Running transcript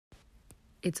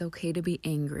It's okay to be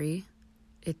angry.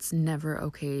 It's never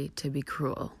okay to be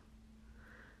cruel.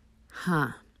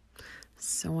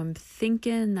 So I'm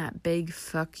thinking that big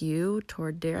fuck you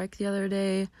toward Derek the other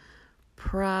day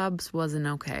probs wasn't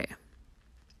okay.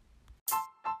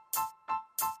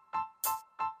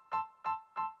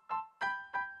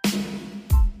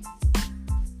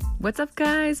 What's up,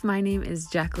 guys? My name is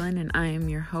Jacqueline and I am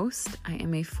your host. I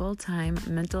am a full-time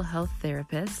mental health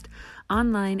therapist,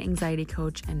 online anxiety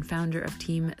coach, and founder of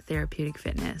Team Therapeutic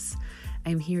Fitness.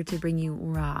 I'm here to bring you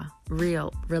raw,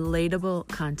 real, relatable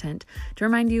content to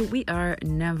remind you we are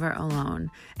never alone.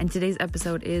 And today's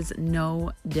episode is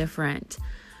no different.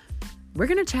 We're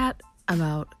going to chat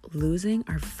about losing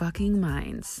our fucking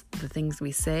minds, the things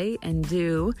we say and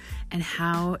do, and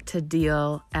how to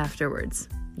deal afterwards.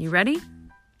 You ready?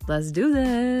 Let's do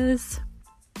this.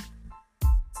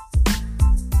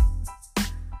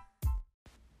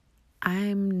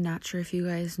 I'm not sure if you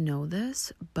guys know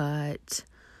this, but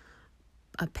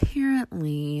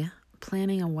apparently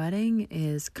planning a wedding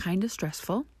is kind of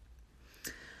stressful.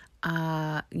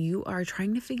 You are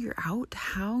trying to figure out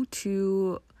how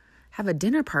to have a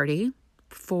dinner party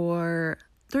for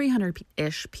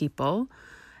 300-ish people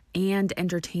and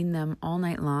entertain them all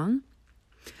night long.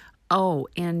 Oh,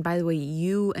 and by the way,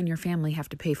 you and your family have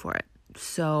to pay for it.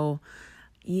 So,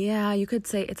 yeah, you could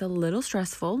say it's a little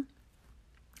stressful.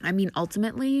 I mean,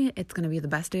 ultimately, it's going to be the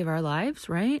best day of our lives,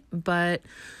 right? But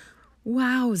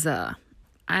wowza,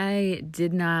 I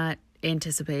did not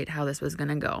anticipate how this was going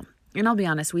to go. And I'll be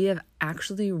honest, we have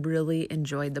actually really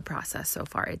enjoyed the process so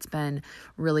far. It's been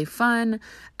really fun.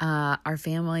 Our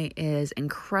family is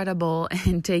incredible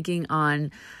and taking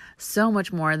on so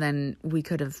much more than we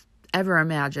could have ever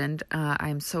imagined.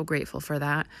 I'm so grateful for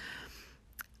that.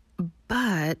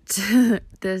 But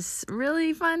this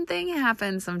really fun thing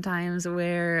happens sometimes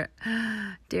where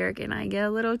Derek and I get a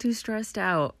little too stressed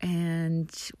out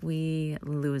and we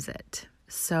lose it.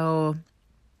 So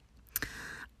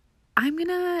I'm going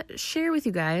to share with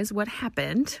you guys what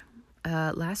happened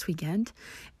last weekend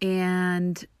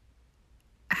and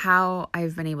how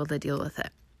I've been able to deal with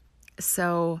it.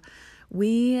 So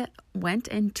we went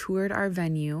and toured our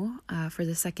venue for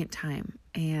the second time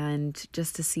and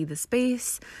just to see the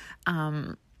space.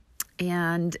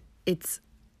 And it's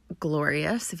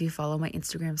glorious. If you follow my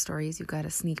Instagram stories, you got a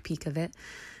sneak peek of it.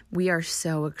 We are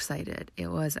so excited. It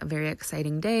was a very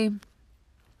exciting day.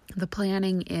 The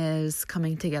planning is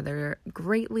coming together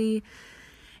greatly.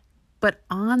 But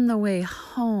on the way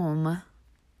home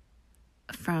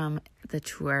from the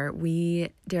tour,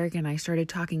 Derek and I started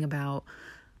talking about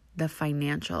the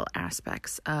financial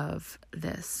aspects of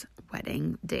this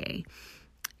wedding day.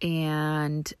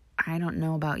 And I don't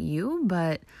know about you,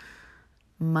 but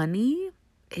money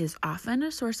is often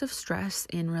a source of stress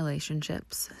in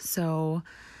relationships. So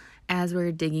as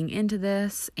we're digging into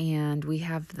this and we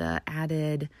have the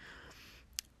added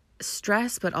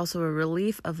stress, but also a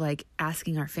relief of like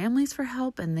asking our families for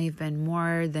help, and they've been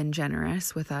more than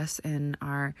generous with us and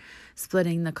are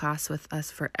splitting the costs with us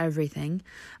for everything.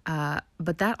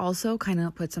 But that also kind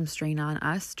of put some strain on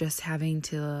us, just having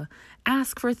to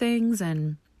ask for things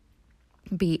and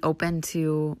be open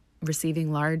to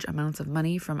receiving large amounts of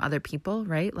money from other people,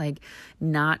 right? Like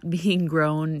not being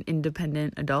grown,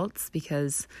 independent adults,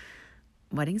 because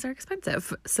weddings are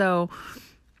expensive. So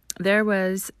there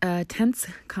was a tense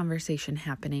conversation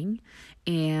happening,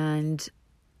 and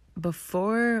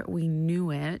before we knew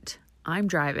it, I'm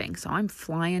driving. So I'm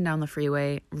flying down the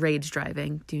freeway, rage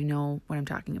driving. Do you know what I'm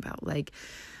talking about? Like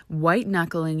white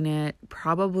knuckling it,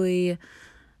 probably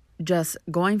just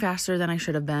going faster than I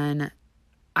should have been.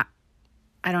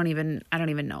 I don't even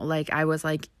know. Like I was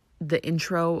like the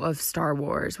intro of Star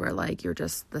Wars where like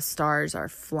the stars are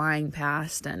flying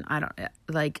past and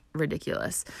like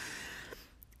ridiculous.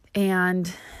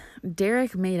 And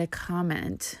Derek made a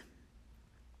comment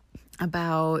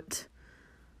about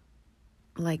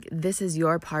like, this is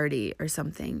your party or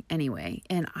something anyway.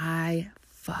 And I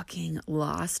fucking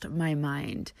lost my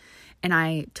mind. And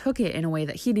I took it in a way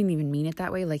that he didn't even mean it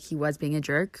that way. Like he was being a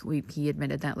jerk. He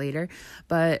admitted that later.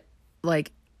 But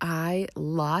like I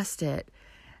lost it.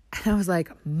 And I was like,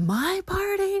 my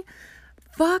party?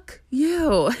 Fuck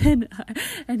you.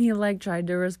 And he like tried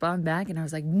to respond back, and I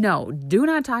was like, no, do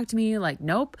not talk to me. Like,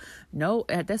 nope.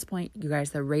 At this point, you guys,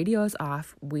 the radio is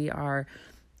off. We are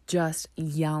just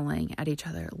yelling at each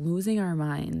other, losing our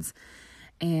minds.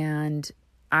 And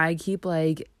I keep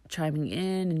like chiming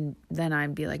in, and then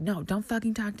I'd be like, no, don't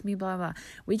fucking talk to me, blah, blah.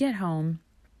 We get home,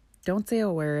 don't say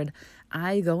a word.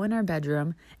 I go in our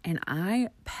bedroom and I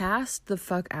passed the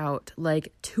fuck out,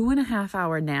 like 2.5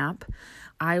 hour nap.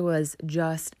 I was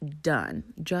just done,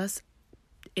 just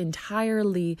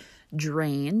entirely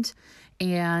drained.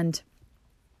 And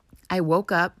I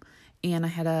woke up and I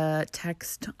had a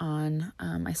text on,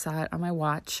 I saw it on my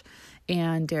watch,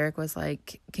 and Derek was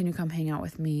like, can you come hang out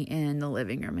with me in the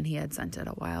living room? And he had sent it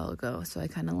a while ago. So I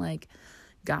kind of like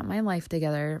got my life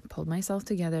together, pulled myself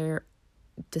together,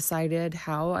 decided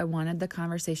how I wanted the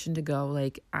conversation to go.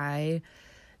 Like, I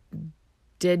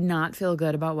did not feel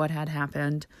good about what had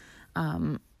happened.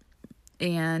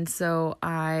 And so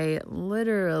I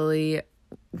literally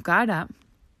got up,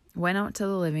 went out to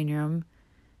the living room,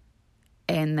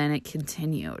 and then it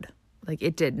continued. Like,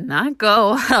 it did not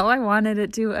go how I wanted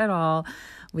it to at all.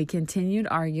 We continued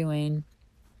arguing.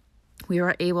 We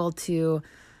were able to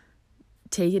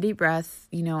take a deep breath.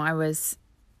 You know,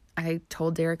 I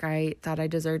told Derek I thought I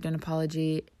deserved an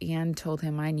apology and told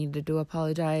him I needed to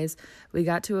apologize. We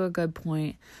got to a good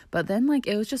point. But then, like,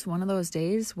 it was just one of those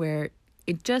days where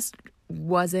it just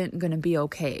wasn't going to be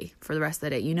okay for the rest of the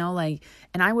day, you know, like,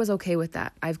 and I was okay with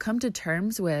that. I've come to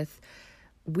terms with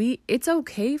it's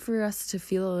okay for us to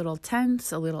feel a little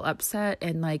tense, a little upset,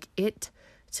 and like it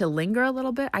to linger a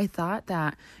little bit. I thought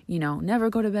that, you know, never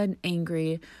go to bed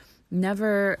angry,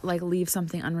 never like leave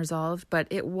something unresolved, but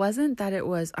it wasn't that it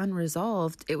was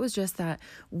unresolved. It was just that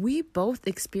we both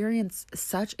experienced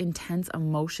such intense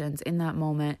emotions in that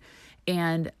moment,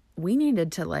 and we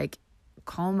needed to like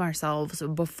calm ourselves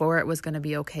before it was going to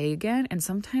be okay again. And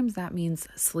sometimes that means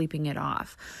sleeping it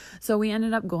off. So we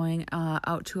ended up going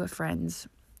out to a friend's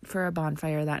for a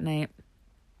bonfire that night,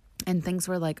 and things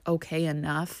were like okay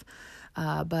enough,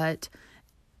 but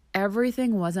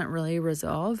everything wasn't really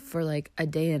resolved for like a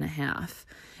day and a half.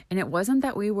 And it wasn't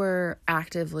that we were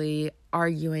actively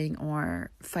arguing or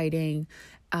fighting.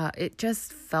 It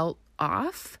just felt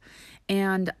off.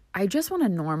 And I just want to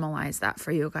normalize that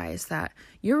for you guys, that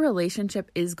your relationship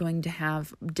is going to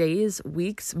have days,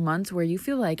 weeks, months where you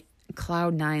feel like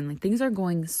cloud nine, like things are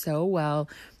going so well.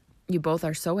 You both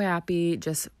are so happy,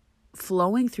 just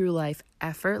flowing through life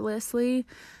effortlessly.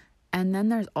 And then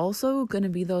there's also going to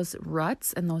be those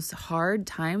ruts and those hard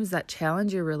times that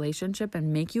challenge your relationship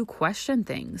and make you question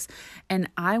things. And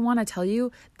I want to tell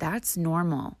you, that's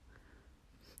normal.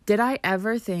 Did I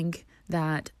ever think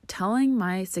that telling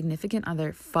my significant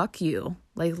other, fuck you,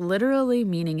 like literally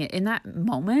meaning it in that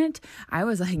moment, I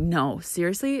was like, no,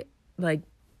 seriously, like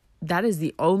that is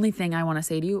the only thing I want to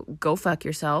say to you. Go fuck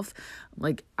yourself.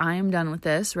 Like, I am done with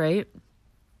this, right?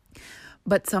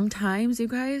 But sometimes, you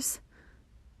guys,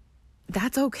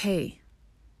 that's okay.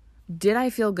 Did I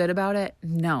feel good about it?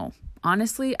 No.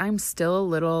 Honestly, I'm still a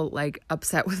little like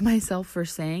upset with myself for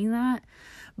saying that,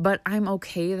 but I'm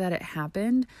okay that it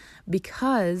happened,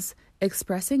 because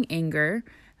expressing anger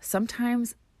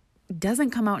sometimes doesn't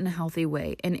come out in a healthy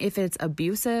way. And if it's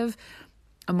abusive,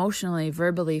 emotionally,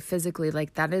 verbally, physically,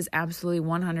 like that is absolutely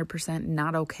 100%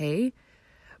 not okay.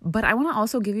 But I want to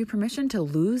also give you permission to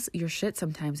lose your shit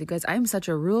sometimes, because I'm such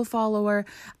a rule follower.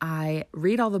 I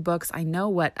read all the books. I know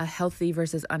what a healthy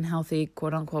versus unhealthy,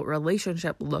 quote unquote,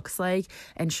 relationship looks like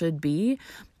and should be.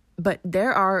 But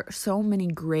there are so many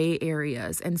gray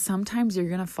areas. And sometimes you're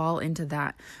going to fall into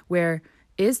that, where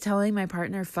is telling my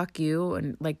partner, fuck you,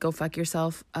 and like, go fuck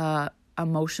yourself,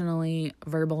 emotionally,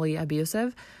 verbally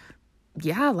abusive?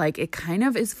 Yeah, like it kind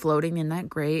of is floating in that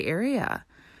gray area,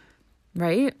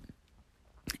 right?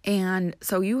 And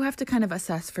so you have to kind of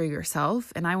assess for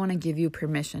yourself, and I want to give you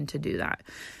permission to do that.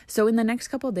 So in the next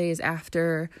couple of days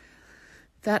after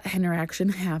that interaction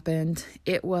happened,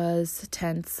 it was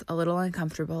tense, a little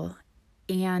uncomfortable,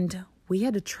 and we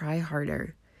had to try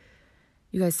harder.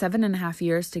 You guys, 7.5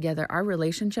 years together, our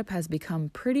relationship has become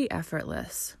pretty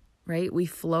effortless, right? We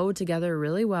flow together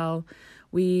really well.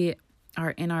 We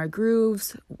are in our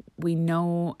grooves. We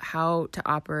know how to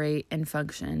operate and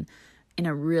function in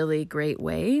a really great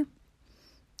way.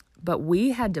 But we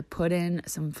had to put in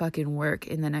some fucking work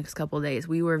in the next couple of days.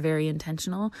 We were very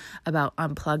intentional about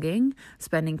unplugging,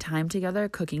 spending time together,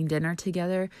 cooking dinner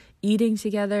together, eating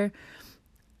together,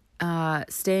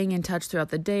 staying in touch throughout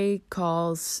the day,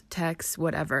 calls, texts,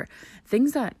 whatever.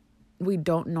 Things that we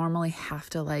don't normally have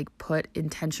to like put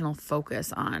intentional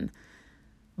focus on.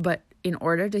 But in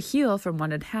order to heal from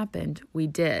what had happened, we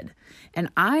did. And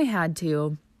I had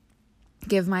to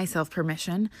give myself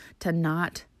permission to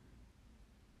not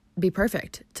be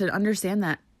perfect, to understand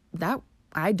that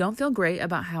I don't feel great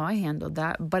about how I handled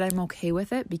that, but I'm okay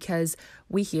with it because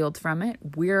we healed from it.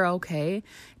 We're okay.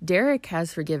 Derek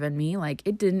has forgiven me. Like,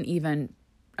 it didn't even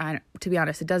to be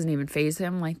honest, it doesn't even faze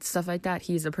him, like stuff like that.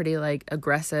 He's a pretty like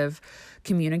aggressive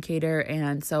communicator.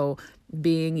 And so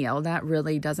being yelled at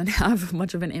really doesn't have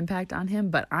much of an impact on him.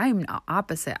 But I'm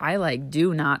opposite. I like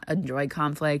do not enjoy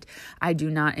conflict. I do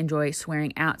not enjoy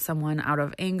swearing at someone out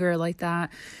of anger like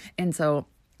that. And so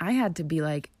I had to be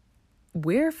like,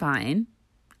 we're fine.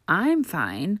 I'm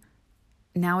fine.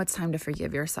 Now it's time to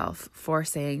forgive yourself for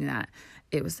saying that.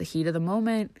 It was the heat of the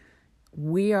moment.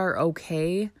 We are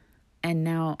okay. And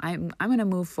now I'm going to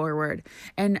move forward.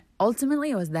 And ultimately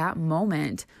it was that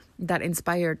moment that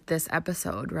inspired this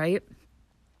episode, right?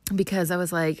 Because I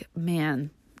was like, man,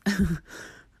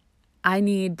 I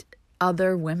need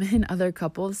other women, other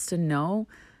couples to know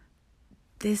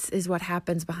this is what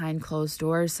happens behind closed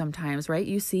doors sometimes, right?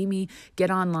 You see me get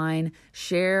online,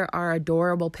 share our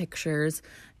adorable pictures.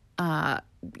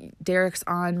 Derek's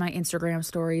on my Instagram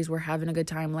stories. We're having a good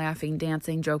time, laughing,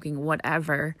 dancing, joking,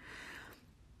 whatever.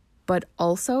 But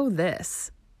also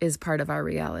this is part of our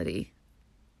reality.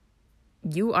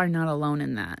 You are not alone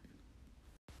in that.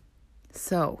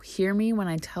 So hear me when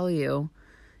I tell you,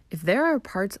 if there are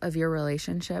parts of your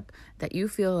relationship that you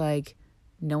feel like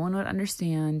no one would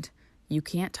understand, you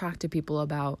can't talk to people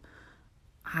about,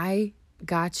 I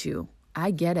got you.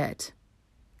 I get it.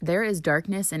 There is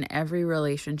darkness in every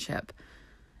relationship.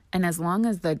 And as long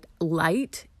as the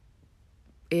light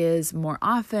is more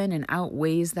often and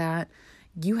outweighs that,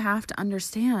 you have to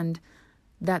understand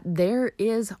that there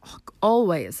is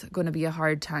always going to be a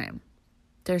hard time.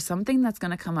 There's something that's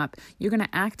going to come up. You're going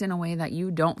to act in a way that you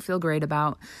don't feel great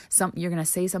about. You're going to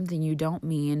say something you don't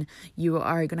mean. You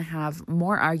are going to have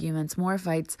more arguments, more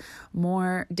fights,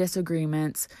 more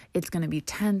disagreements. It's going to be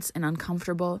tense and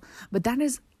uncomfortable. But that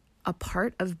is a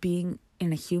part of being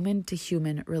in a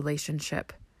human-to-human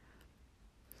relationship.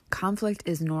 Conflict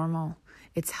is normal.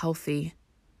 It's healthy.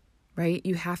 Right?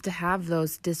 You have to have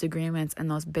those disagreements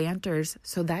and those banters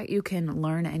so that you can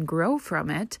learn and grow from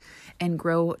it and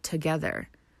grow together.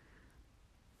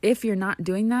 If you're not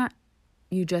doing that,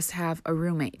 you just have a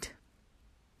roommate.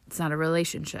 It's not a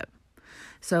relationship.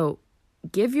 So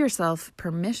give yourself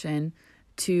permission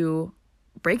to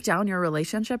break down your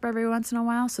relationship every once in a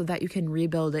while so that you can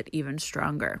rebuild it even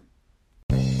stronger.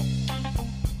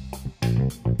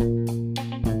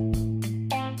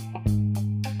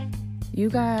 You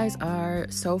guys are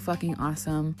so fucking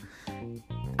awesome.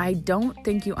 I don't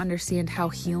think you understand how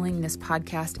healing this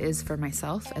podcast is for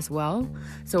myself as well.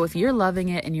 So if you're loving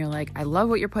it and you're like, I love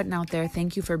what you're putting out there,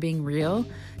 thank you for being real,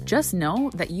 just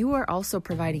know that you are also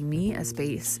providing me a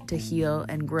space to heal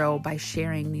and grow by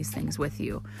sharing these things with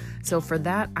you. So for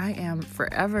that, I am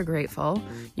forever grateful.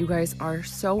 You guys are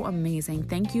so amazing.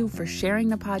 Thank you for sharing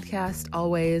the podcast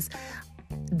always.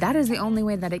 That is the only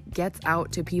way that it gets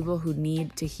out to people who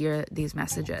need to hear these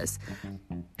messages.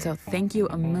 So thank you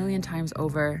a million times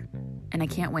over, and I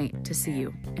can't wait to see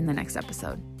you in the next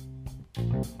episode.